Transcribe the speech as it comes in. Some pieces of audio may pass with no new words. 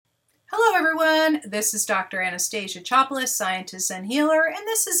everyone. This is Dr. Anastasia Chopelas, scientist and healer, and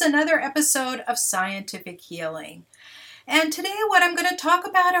this is another episode of Scientific Healing. And today what I'm going to talk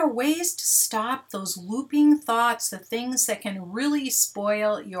about are ways to stop those looping thoughts, the things that can really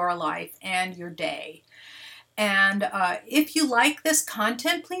spoil your life and your day. And if you like this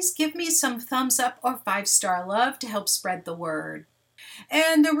content, please give me some thumbs up or 5-star love to help spread the word.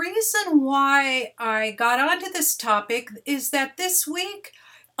 And the reason why I got onto this topic is that this week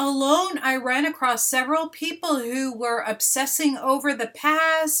alone I ran across several people who were obsessing over the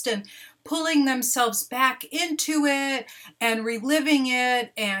past and pulling themselves back into it and reliving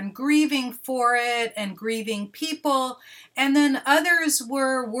it and grieving for it and grieving people. And then others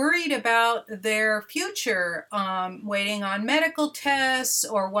were worried about their future, waiting on medical tests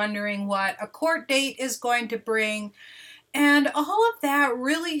or wondering what a court date is going to bring. And all of that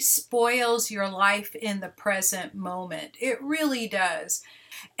really spoils your life in the present moment. It really does.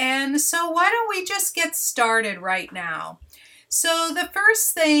 And so why don't we just get started right now? So the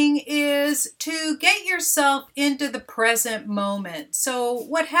first thing is to get yourself into the present moment. So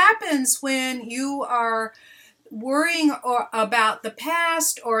what happens when you are worrying about the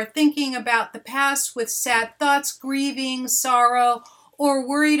past or thinking about the past with sad thoughts, grieving, sorrow, or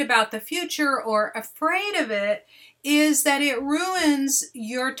worried about the future or afraid of it, is that it ruins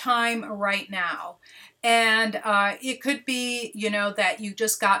your time right now. And it could be, that you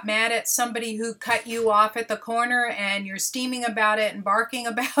just got mad at somebody who cut you off at the corner and you're steaming about it and barking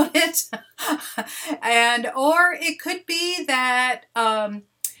about it. Or it could be that,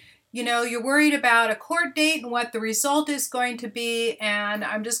 you're worried about a court date and what the result is going to be. And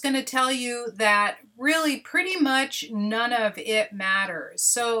I'm just going to tell you that really pretty much none of it matters.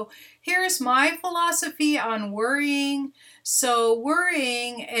 So here's my philosophy on worrying. So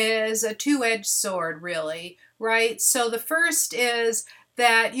worrying is a two-edged sword, really, right? So the first is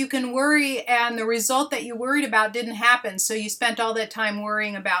that you can worry and the result that you worried about didn't happen. So you spent all that time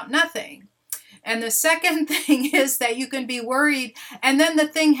worrying about nothing. And the second thing is that you can be worried and then the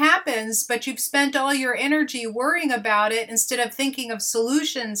thing happens, but you've spent all your energy worrying about it instead of thinking of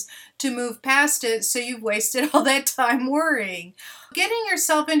solutions to move past it, so you've wasted all that time worrying. Getting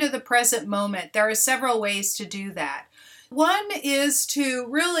yourself into the present moment, there are several ways to do that. One is to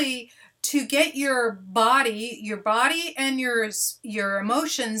get your body and your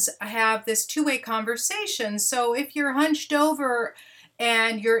emotions have this two-way conversation. So if you're hunched over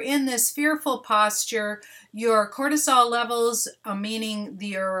and you're in this fearful posture, your cortisol levels, meaning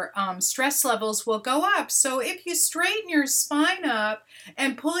your stress levels, will go up. So if you straighten your spine up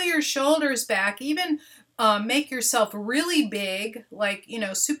and pull your shoulders back, even make yourself really big, like,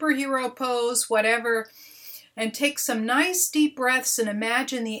 superhero pose, whatever, and take some nice deep breaths and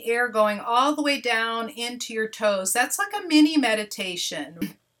imagine the air going all the way down into your toes. That's like a mini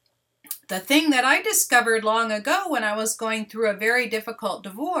meditation. The thing that I discovered long ago when I was going through a very difficult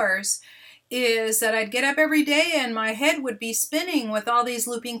divorce is that I'd get up every day and my head would be spinning with all these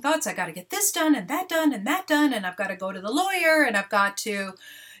looping thoughts. I got to get this done and that done and that done, and I've got to go to the lawyer and I've got to,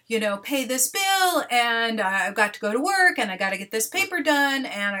 pay this bill, and I've got to go to work, and I got to get this paper done,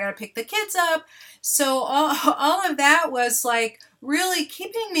 and I got to pick the kids up. So all of that was like really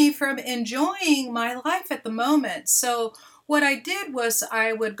keeping me from enjoying my life at the moment. So what I did was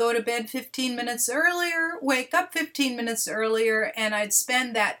I would go to bed 15 minutes earlier, wake up 15 minutes earlier, and I'd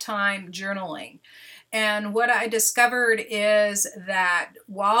spend that time journaling. And what I discovered is that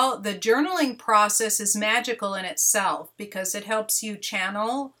while the journaling process is magical in itself because it helps you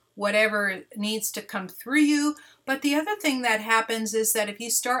channel whatever needs to come through you, but the other thing that happens is that if you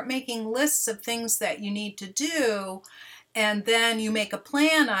start making lists of things that you need to do, and then you make a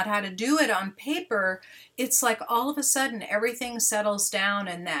plan on how to do it on paper, it's like all of a sudden everything settles down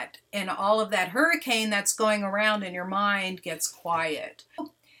and all of that hurricane that's going around in your mind gets quiet.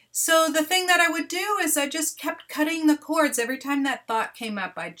 So the thing that I would do is I just kept cutting the cords. Every time that thought came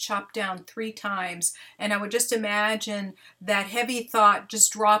up, I'd chop down 3 times, and I would just imagine that heavy thought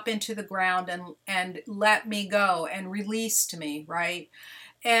just drop into the ground and let me go and released me, right?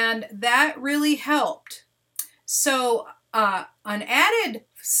 And that really helped. So an added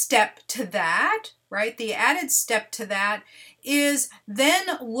step to that, right? The added step to that is then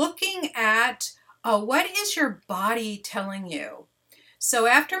looking at what is your body telling you? So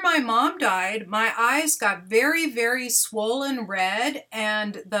after my mom died, my eyes got very, very swollen red,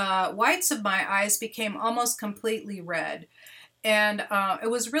 and the whites of my eyes became almost completely red. And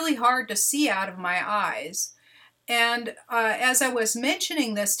it was really hard to see out of my eyes. And as I was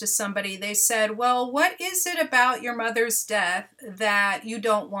mentioning this to somebody, they said, well, what is it about your mother's death that you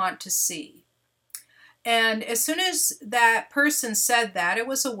don't want to see? And as soon as that person said that, it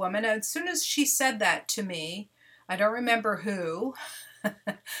was a woman, as soon as she said that to me, I don't remember who,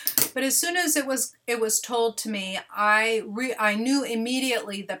 but as soon as it was told to me, I knew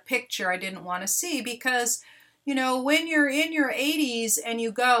immediately the picture I didn't want to see, because when you're in your 80s and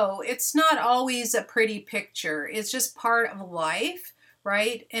you go, it's not always a pretty picture. It's just part of life,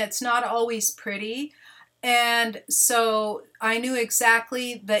 right? It's not always pretty. And so I knew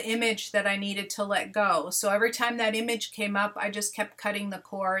exactly the image that I needed to let go. So every time that image came up, I just kept cutting the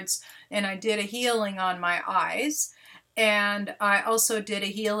cords, and I did a healing on my eyes. And I also did a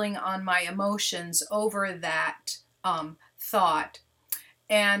healing on my emotions over that thought.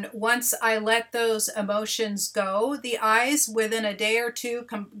 And once I let those emotions go, the eyes within a day or two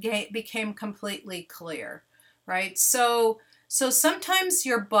became completely clear, right? So sometimes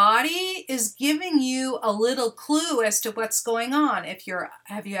your body is giving you a little clue as to what's going on. If you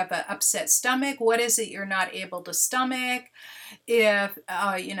have an upset stomach, what is it you're not able to stomach? If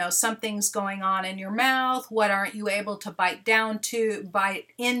something's going on in your mouth, what aren't you able to bite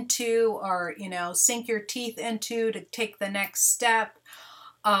into, or sink your teeth into to take the next step?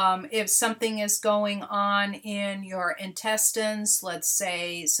 If something is going on in your intestines, let's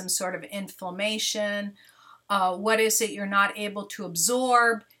say some sort of inflammation, what is it you're not able to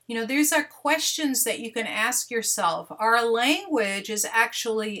absorb? These are questions that you can ask yourself. Our language is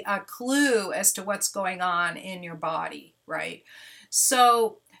actually a clue as to what's going on in your body, right?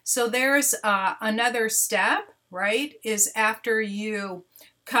 So there's another step, right? Is after you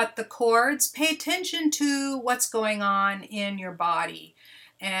cut the cords, pay attention to what's going on in your body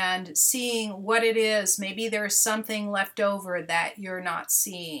and seeing what it is. Maybe there's something left over that you're not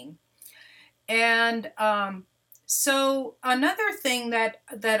seeing. And so another thing that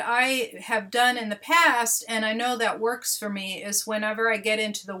I have done in the past, and I know that works for me, is whenever I get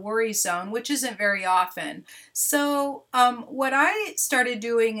into the worry zone, which isn't very often. So what I started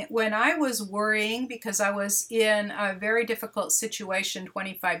doing when I was worrying, because I was in a very difficult situation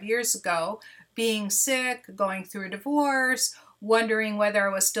 25 years ago, being sick, going through a divorce, wondering whether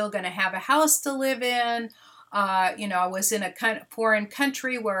I was still going to have a house to live in. I was in a foreign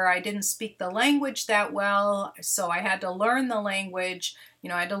country where I didn't speak the language that well, so I had to learn the language.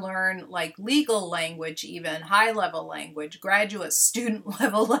 I had to learn like legal language, even high-level language, graduate student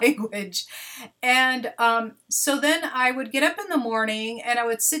level language. And so then I would get up in the morning and I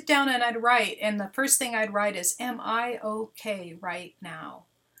would sit down and I'd write. And the first thing I'd write is, am I okay right now?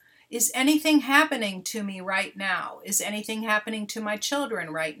 Is anything happening to me right now? Is anything happening to my children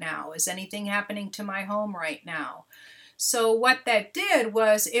right now? Is anything happening to my home right now? So what that did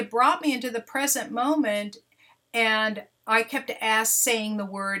was it brought me into the present moment, and I kept saying the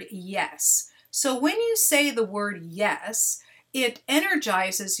word yes. So when you say the word yes, it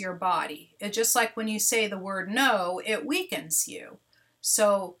energizes your body. It's just like when you say the word no, it weakens you.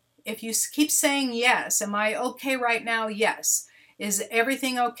 So if you keep saying yes, am I okay right now? Yes. Is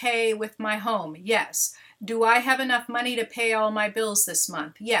everything okay with my home? Yes. Do I have enough money to pay all my bills this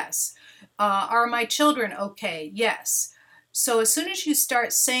month? Yes. Are my children okay? Yes. So as soon as you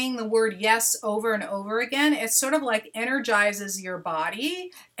start saying the word yes over and over again, it sort of like energizes your body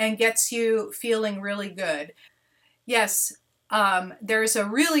and gets you feeling really good. Yes, there's a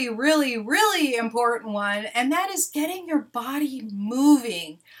really, really, really important one, and that is getting your body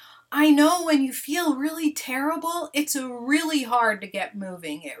moving. I know when you feel really terrible, it's really hard to get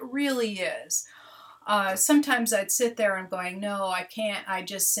moving. It really is. Sometimes I'd sit there and going, no, I can't. I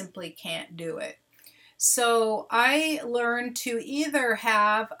just simply can't do it. So I learned to either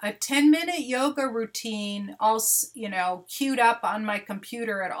have a 10-minute yoga routine all, queued up on my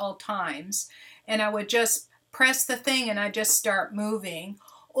computer at all times, and I would just press the thing and I just start moving,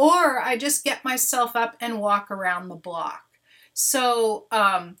 or I just get myself up and walk around the block. So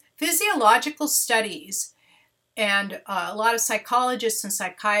physiological studies and a lot of psychologists and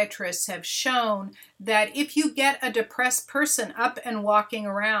psychiatrists have shown that if you get a depressed person up and walking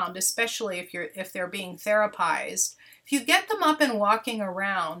around, especially if they're being therapized, if you get them up and walking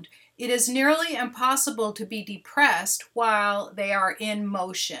around, it is nearly impossible to be depressed while they are in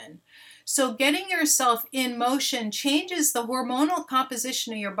motion. So getting yourself in motion changes the hormonal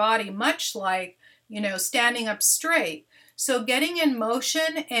composition of your body, much like, standing up straight. So getting in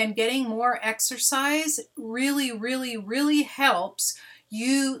motion and getting more exercise really, really, really helps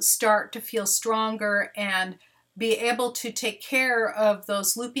you start to feel stronger and be able to take care of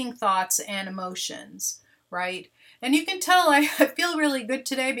those looping thoughts and emotions, right? And you can tell I feel really good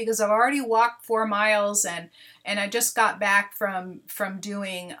today because I've already walked 4 miles and I just got back from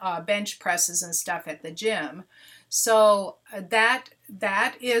doing bench presses and stuff at the gym. So that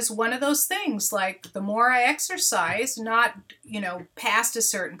that is one of those things. Like the more I exercise, not, past a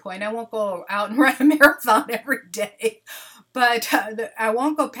certain point, I won't go out and run a marathon every day, but I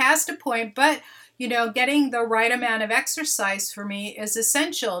won't go past a point. But, getting the right amount of exercise for me is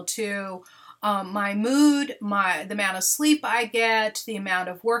essential to my mood, the amount of sleep I get, the amount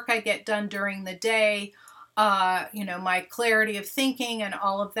of work I get done during the day, my clarity of thinking and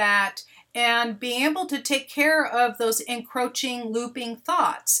all of that, and being able to take care of those encroaching, looping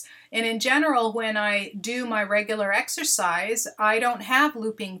thoughts. And in general, when I do my regular exercise, I don't have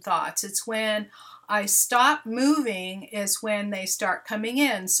looping thoughts. It's when I stop moving is when they start coming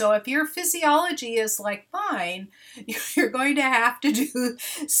in. So if your physiology is like mine, you're going to have to do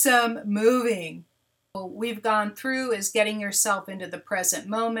some moving. What we've gone through is getting yourself into the present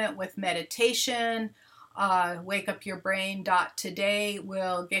moment with meditation. Wake Up Your Brain today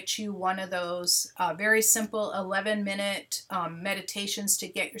will get you one of those very simple 11-minute meditations to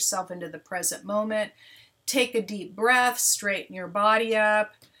get yourself into the present moment. Take a deep breath, straighten your body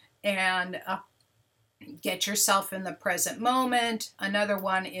up, and get yourself in the present moment. Another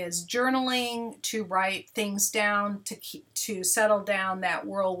one is journaling, to write things down, to settle down that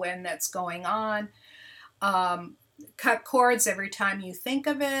whirlwind that's going on. Cut cords every time you think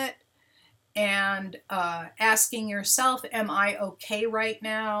of it. And asking yourself, am I okay right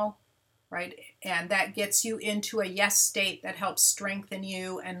now? Right? And that gets you into a yes state that helps strengthen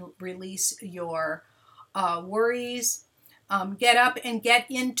you and release your worries. Get up and get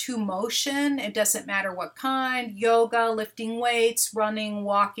into motion. It doesn't matter what kind: yoga, lifting weights, running,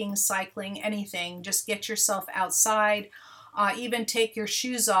 walking, cycling, anything. Just get yourself outside. Even take your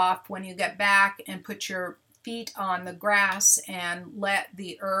shoes off when you get back and put your feet on the grass and let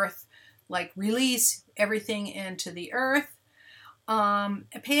the earth, release everything into the earth.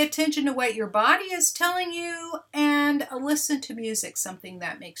 Pay attention to what your body is telling you, and listen to music, something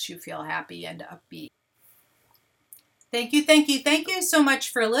that makes you feel happy and upbeat. Thank you, thank you, thank you so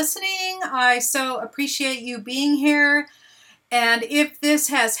much for listening. I so appreciate you being here. And if this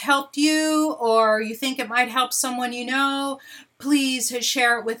has helped you, or you think it might help someone you know, please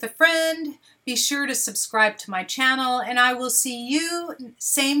share it with a friend. Be sure to subscribe to my channel, and I will see you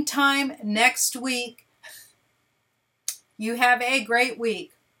same time next week. You have a great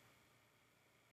week.